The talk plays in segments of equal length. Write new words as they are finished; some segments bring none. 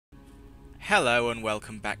Hello and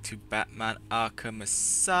welcome back to Batman Arkham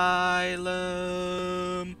Asylum.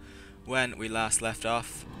 When we last left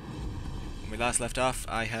off,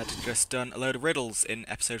 I had just done a load of riddles in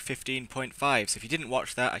episode 15.5. So if you didn't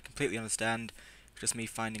watch that, I completely understand. It was just me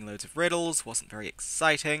finding loads of riddles, wasn't very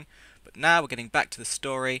exciting. But now we're getting back to the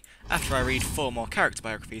story after I read 4 more character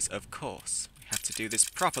biographies, of course. We have to do this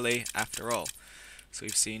properly after all. So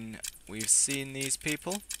we've seen these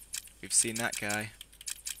people. We've seen that guy.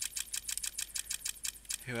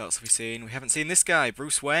 Who else have we seen? We haven't seen this guy,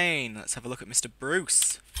 Bruce Wayne. Let's have a look at Mr.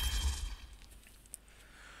 Bruce.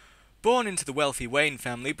 Born into the wealthy Wayne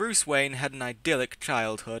family, Bruce Wayne had an idyllic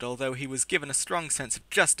childhood, although he was given a strong sense of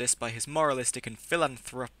justice by his moralistic and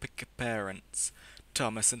philanthropic parents,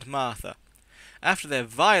 Thomas and Martha. After their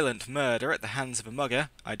violent murder at the hands of a mugger,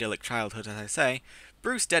 idyllic childhood as I say,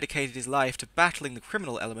 Bruce dedicated his life to battling the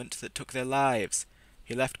criminal element that took their lives.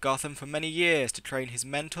 He left Gotham for many years to train his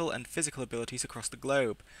mental and physical abilities across the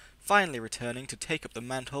globe, finally returning to take up the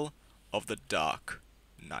mantle of the Dark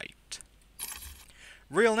Knight.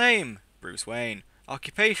 Real name, Bruce Wayne.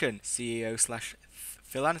 Occupation,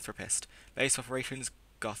 CEO/philanthropist. Base operations,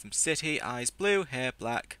 Gotham City. Eyes blue, hair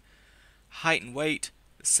black. Height and weight,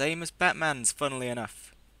 the same as Batman's, funnily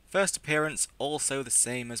enough. First appearance, also the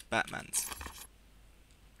same as Batman's.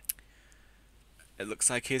 It looks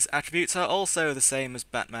like his attributes are also the same as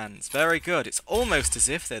Batman's. Very good. It's almost as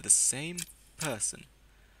if they're the same person.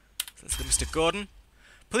 So let's go Mr. Gordon.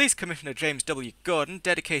 Police Commissioner James W. Gordon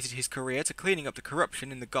dedicated his career to cleaning up the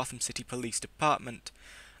corruption in the Gotham City Police Department,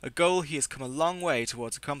 a goal he has come a long way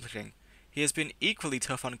towards accomplishing. He has been equally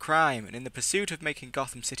tough on crime, and in the pursuit of making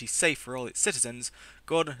Gotham City safe for all its citizens,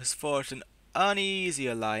 Gordon has forged an uneasy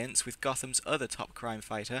alliance with Gotham's other top crime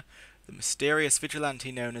fighter, the mysterious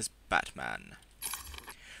vigilante known as Batman.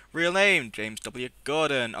 Real name, James W.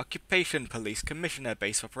 Gordon. Occupation, Police Commissioner.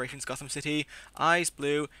 Base of Operations, Gotham City. Eyes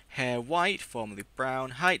blue, hair white, formerly brown.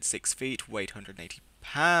 Height 6 feet, weight 180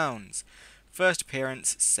 pounds. First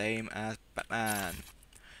appearance, same as Batman.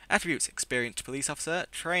 Attributes, experienced police officer,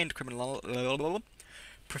 trained criminal,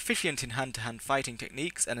 proficient in hand-to-hand fighting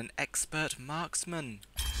techniques, and an expert marksman.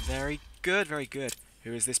 Very good, very good.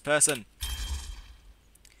 Who is this person?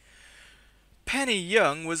 Penny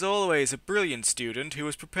Young was always a brilliant student who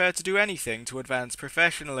was prepared to do anything to advance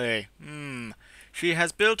professionally. She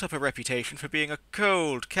has built up a reputation for being a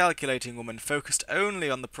cold, calculating woman focused only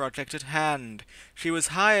on the project at hand. She was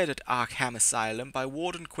hired at Arkham Asylum by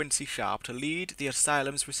Warden Quincy Sharp to lead the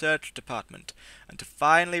asylum's research department, and to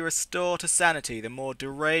finally restore to sanity the more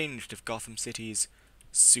deranged of Gotham City's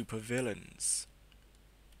supervillains.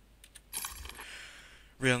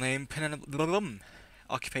 Real name,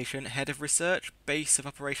 Occupation, Head of Research. Base of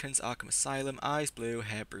Operations, Arkham Asylum. Eyes blue,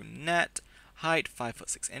 hair brunette. Height 5 foot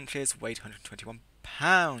 6 inches, weight 121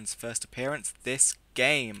 pounds. First appearance, this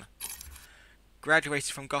game.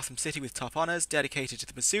 Graduated from Gotham City with top honours, dedicated to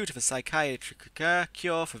the pursuit of a psychiatric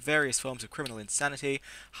cure for various forms of criminal insanity,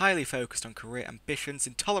 highly focused on career ambitions,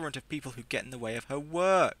 intolerant of people who get in the way of her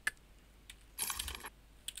work.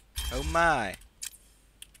 Oh my.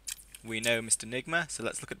 We know Mr. Nigma, so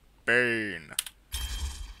let's look at Bane.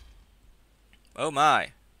 Oh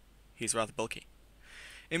my, he's rather bulky.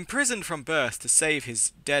 Imprisoned from birth to serve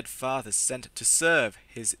his dead father's sentence,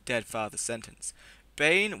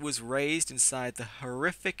 Bane was raised inside the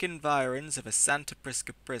horrific environs of a Santa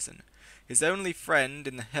Prisca prison. His only friend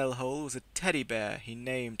in the hellhole was a teddy bear he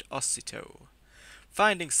named Osito.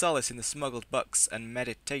 Finding solace in the smuggled bucks and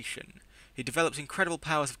meditation, he developed incredible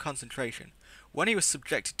powers of concentration. When he was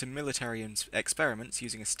subjected to military experiments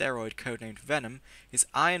using a steroid codenamed Venom, his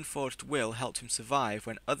iron-forged will helped him survive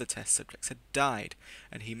when other test subjects had died,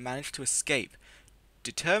 and he managed to escape.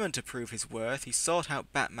 Determined to prove his worth, he sought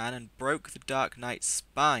out Batman and broke the Dark Knight's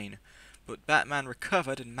spine. But Batman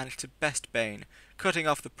recovered and managed to best Bane, cutting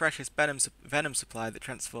off the precious venom supply that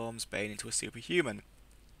transforms Bane into a superhuman.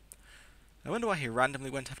 I wonder why he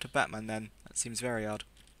randomly went after Batman then. That seems very odd.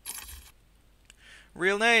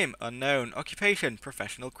 Real name, unknown. Occupation,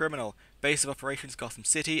 professional criminal. Base of Operations, Gotham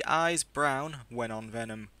City. Eyes, brown, when on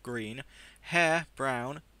Venom, green. Hair,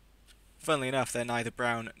 brown. Funnily enough, they're neither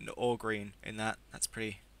brown or green in that. That's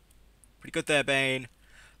pretty good there, Bane.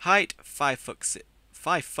 Height, 5 foot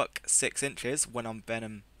 6 inches, when on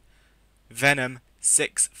Venom. Venom,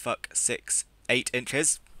 6 foot 8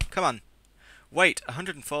 inches. Come on. Weight,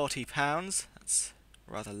 140 pounds. That's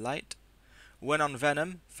rather light. When on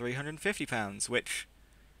Venom, 350 pounds, which...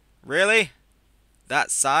 Really?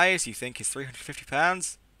 That size you think is 350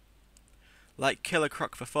 pounds? Like Killer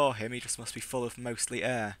Croc before him, he just must be full of mostly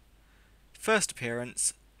air. First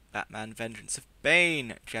appearance, Batman Vengeance of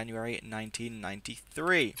Bane, January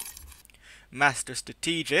 1993. Master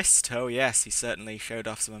Strategist. Oh yes, he certainly showed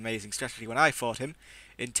off some amazing strategy when I fought him.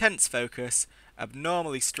 Intense focus.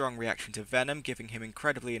 Abnormally strong reaction to venom, giving him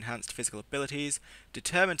incredibly enhanced physical abilities.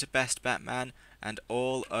 Determined to best Batman and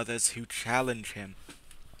all others who challenge him.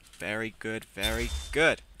 Very good, very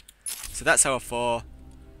good. So that's our 4.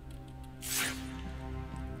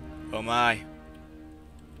 Oh my.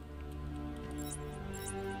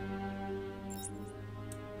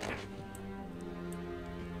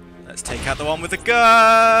 Let's take out the one with the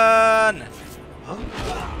gun!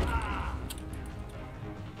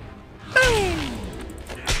 Boom!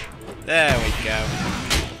 There we go.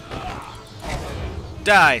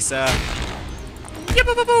 Die, sir.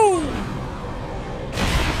 Yip-a-ba-boom!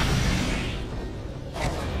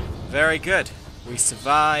 Very good. We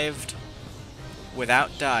survived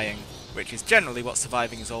without dying, which is generally what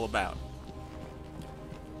surviving is all about.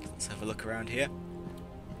 Let's have a look around here.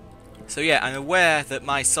 So yeah, I'm aware that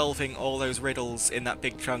my solving all those riddles in that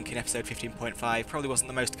big chunk in episode 15.5 probably wasn't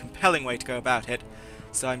the most compelling way to go about it,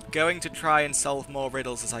 so I'm going to try and solve more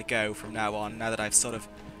riddles as I go from now on, now that I've sort of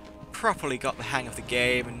properly got the hang of the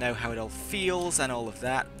game and know how it all feels and all of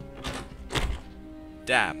that.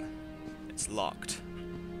 Damn. It's locked.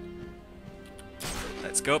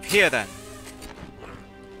 Let's go up here then.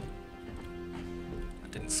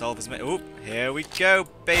 That didn't solve as many. Oop, here we go,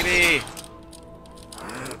 baby!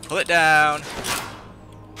 Pull it down.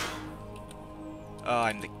 Oh,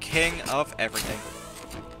 I'm the king of everything.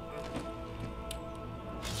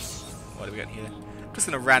 What do we got here? I'm just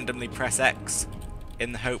going to randomly press X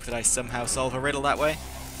in the hope that I somehow solve a riddle that way.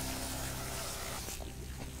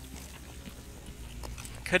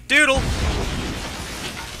 Cadoodle!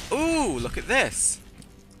 Ooh, look at this.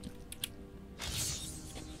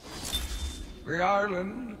 The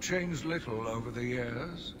island changed little over the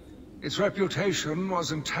years. Its reputation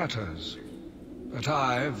was in tatters, but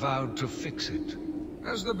I vowed to fix it.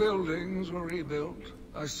 As the buildings were rebuilt,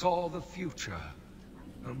 I saw the future.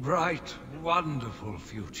 A bright, wonderful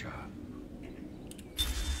future.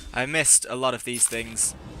 I missed a lot of these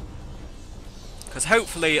things. Because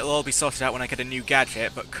hopefully it'll all be sorted out when I get a new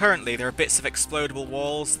gadget, but currently there are bits of explodable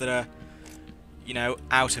walls that are, you know,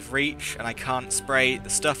 out of reach, and I can't spray the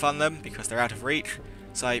stuff on them because they're out of reach.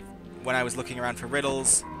 So when I was looking around for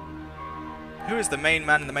riddles... Who is the main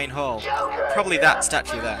man in the main hall? Probably that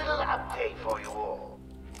statue there. A little update for you all.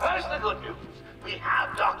 First, the good news. We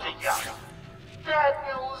have Dr. Young. Bad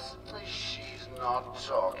news, she's not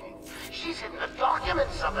talking. She's hidden a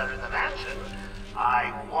document somewhere in the mansion.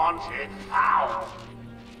 I want it found.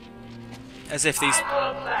 As if these... I've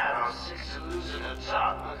got a plan on 6 to loosen her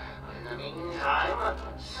tongue. In the meantime,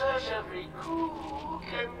 search every cook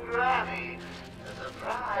and granny. There's a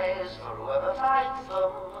prize for whoever finds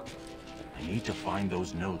them. I need to find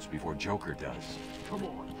those notes before Joker does. Come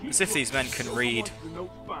on. As if these men can read. The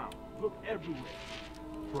notes found. Look everywhere.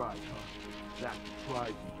 Prize, huh? That's the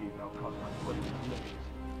prize you gave out cause my brother's legs.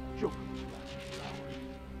 Joker.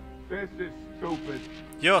 This is stupid.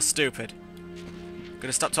 You're stupid.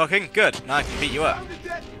 Gonna stop talking? Good. Now I can beat you up.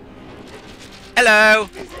 Hello!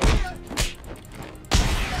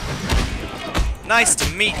 Nice to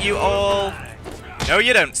meet you all. No,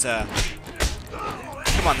 you don't, sir.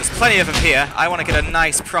 Come on, there's plenty of them here. I want to get a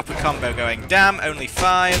nice proper combo going. Damn, only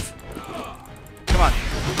 5. Come on.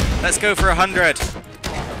 Let's go for 100.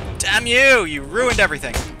 Damn you! You ruined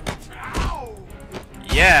everything.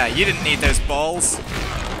 Yeah, you didn't need those balls.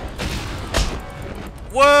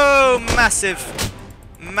 Whoa! Massive,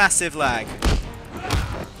 massive lag.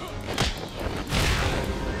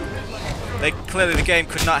 Clearly the game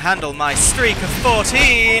could not handle my streak of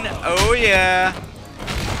 14. Oh yeah.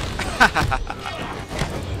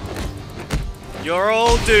 You're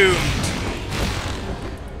all doomed.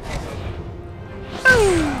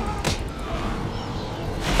 Boom.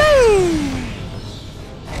 Boom.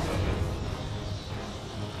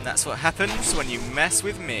 And that's what happens when you mess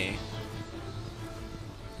with me.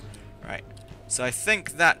 Right. So I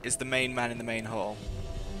think that is the main man in the main hall.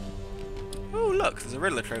 Oh, look, there's a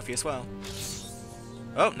Riddler trophy as well.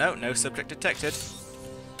 Oh, no, no subject detected.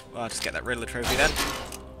 Well, I'll just get that Riddler trophy then.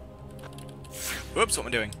 Whoops, what am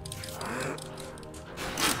I doing?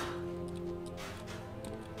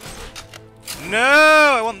 No,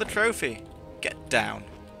 I want the trophy. Get down.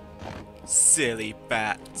 Silly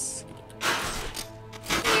bats.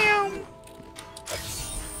 Meow.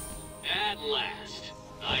 At last.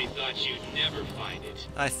 I thought you'd never find it.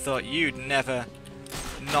 I thought you'd never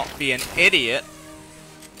not be an idiot.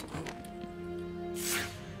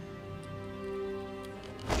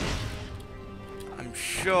 I'm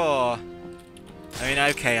sure. I mean,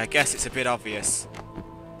 okay, I guess it's a bit obvious.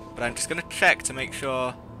 But I'm just going to check to make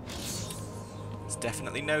sure There's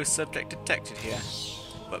definitely no subject detected here.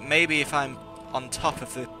 But maybe if I'm on top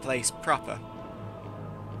of the place proper.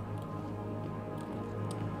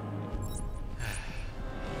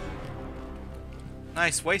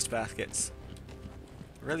 Nice waste baskets.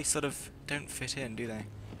 Really sort of don't fit in, do they?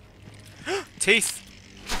 Teeth!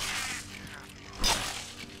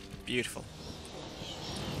 Beautiful.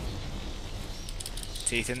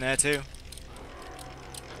 Teeth in there too.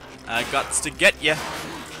 I gots to get ya.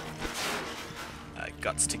 I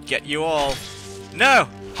gots to get you all. No!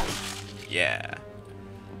 Yeah.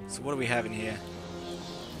 So what do we have in here?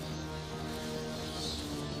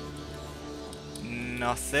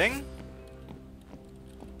 Nothing.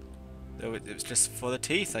 Though it was just for the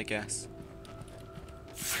teeth, I guess.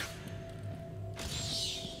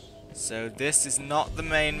 So this is not the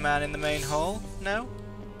main man in the main hall? No?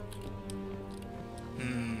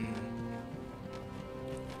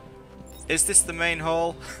 Is this the main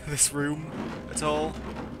hall? This room at all?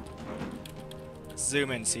 Let's zoom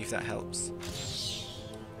in, see if that helps.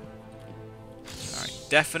 Alright,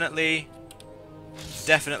 definitely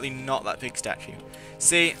not that big statue.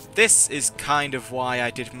 See, this is kind of why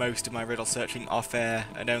I did most of my riddle searching off air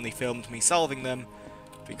and only filmed me solving them,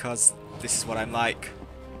 because this is what I'm like.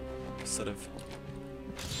 Sort of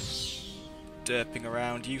derping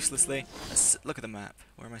around uselessly. Let's look at the map.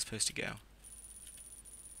 Where am I supposed to go?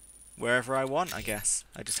 Wherever I want, I guess.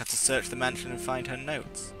 I just have to search the mansion and find her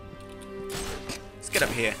notes. Let's get up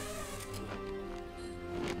here.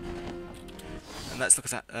 And let's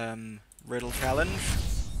look at that riddle challenge.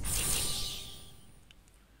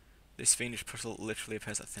 This fiendish puzzle literally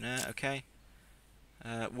appears out of thin air. Okay.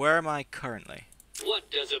 Where am I currently? What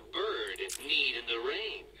does a bird need in the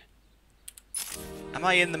rain? Am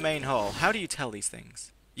I in the main hall? How do you tell these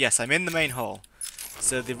things? Yes, I'm in the main hall.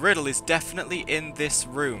 So the riddle is definitely in this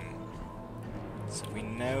room. So we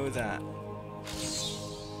know that.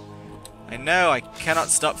 I know I cannot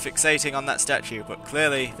stop fixating on that statue, but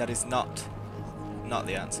clearly that is not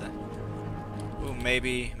the answer. Oh,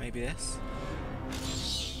 maybe this?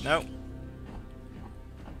 No.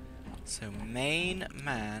 So main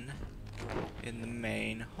man in the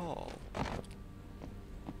main hall.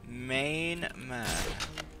 Main man.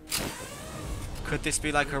 Could this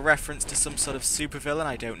be like a reference to some sort of supervillain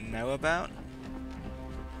I don't know about?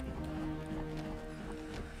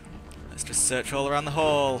 Let's just search all around the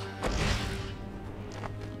hall. I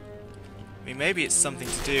mean, maybe it's something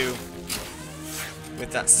to do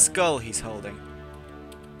with that skull he's holding.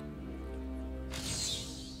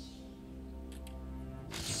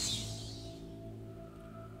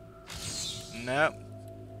 Nope.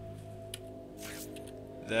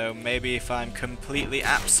 Though maybe if I'm completely,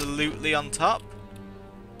 absolutely on top?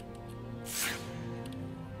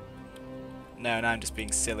 No, I'm just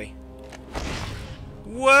being silly.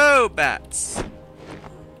 Whoa, bats!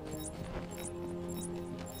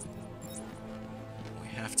 We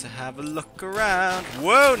have to have a look around.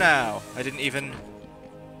 Whoa now! I didn't even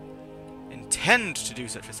intend to do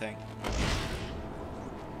such a thing.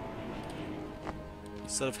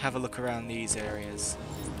 Sort of have a look around these areas.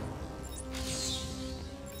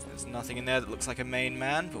 There's nothing in there that looks like a main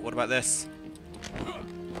man, but what about this?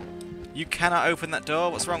 You cannot open that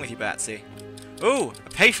door? What's wrong with you, Batsy? Ooh, a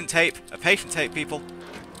patient tape! A patient tape, people!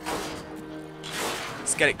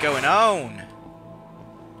 Let's get it going on!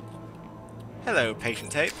 Hello,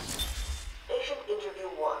 patient tape. Patient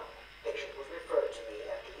interview 1. Patient was referred to me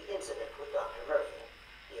after the incident with Dr. Murphy.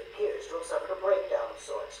 He appears to have suffered a breakdown of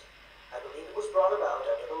sorts. I believe it was brought about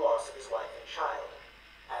after the loss of his wife and child.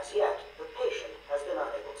 As yet, the patient has been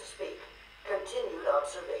unable to speak. Continued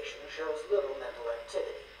observation shows little mental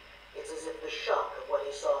activity. It's as if the shock of what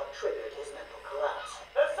he saw triggered his mental collapse.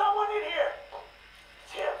 There's someone in here!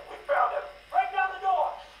 Tim, we found him! Break down the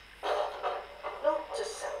door! Note to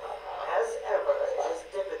self, as ever, it is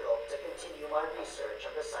difficult to continue my research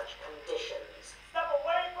under such conditions. Step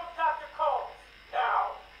away from Dr. Combs!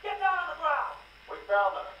 Now! Get down on the ground! We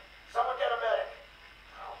found him. Someone get a medic!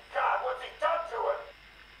 Oh, God, what's he done to him?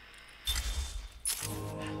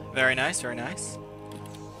 Very nice, very nice.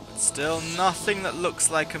 But still nothing that looks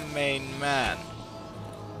like a main man.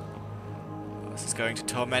 Oh, this is going to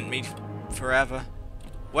torment me forever.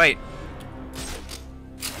 Wait.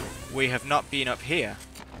 We have not been up here.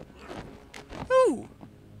 Ooh!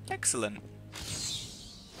 Excellent.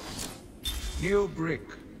 New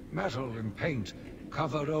brick, metal and paint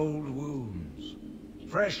covered old wounds.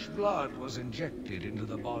 Fresh blood was injected into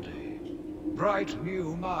the body. Bright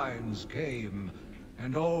new minds came,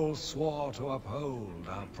 and all swore to uphold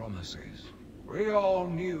our promises. We all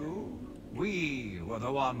knew we were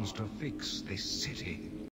the ones to fix this city.